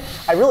on it.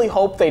 I really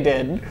hope they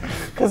did,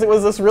 because it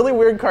was this really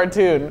weird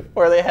cartoon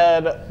where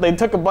they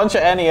took a bunch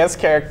of NES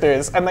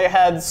characters and they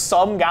had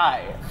some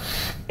guy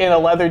in a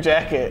leather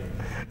jacket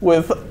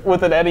with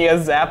an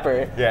NES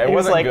zapper. Yeah, it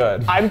wasn't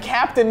good. I'm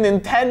Captain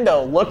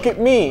Nintendo, look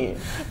at me.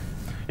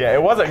 Yeah,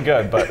 it wasn't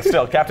good, but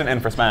still, Captain N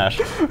for Smash.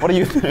 What do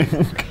you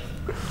think?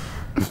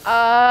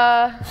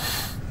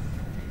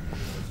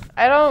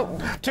 I don't.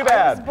 Too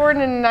bad. I was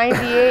born in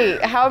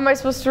 '98. How am I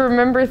supposed to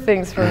remember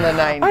things from the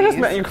 '90s? I just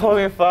meant you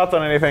closing thoughts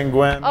on anything,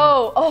 Gwen.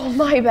 Oh,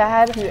 my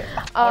bad.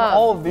 On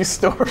all of these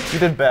stories. You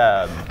did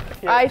bad.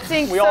 Yeah. I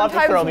think we all have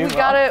to throw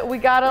sometimes these we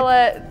gotta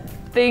let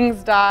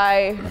things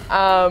die.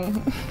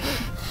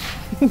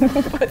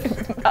 But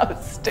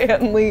about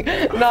Stanley,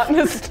 not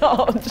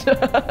nostalgia.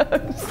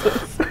 I'm so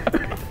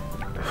sorry.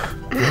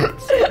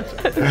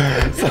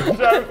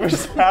 Sometimes we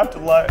just have to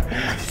let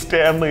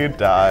Stanley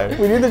die.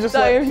 We need to just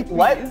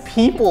let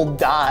people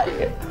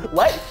die.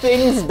 Let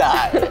things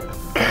die.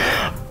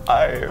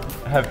 I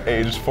have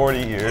aged 40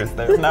 years.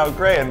 There's now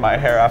gray in my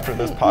hair after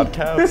this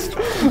podcast.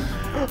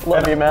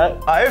 Love you, Matt.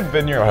 I've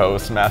been your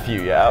host,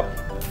 Matthew Yapp.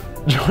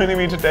 Joining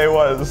me today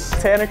was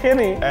Tanner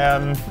Kinney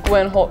and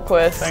Gwen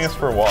Hultquist. Thanks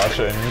for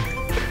watching.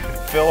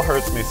 Phil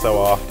hurts me so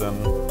often.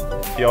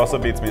 He also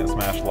beats me at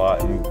Smash a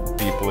lot and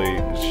deeply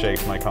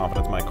shakes my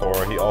confidence in my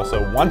core. He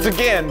also, once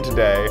again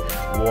today,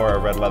 wore a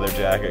red leather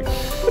jacket.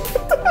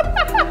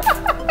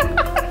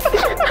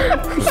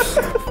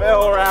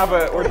 Phil, wrap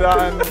it. We're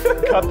done.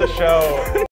 Cut the show.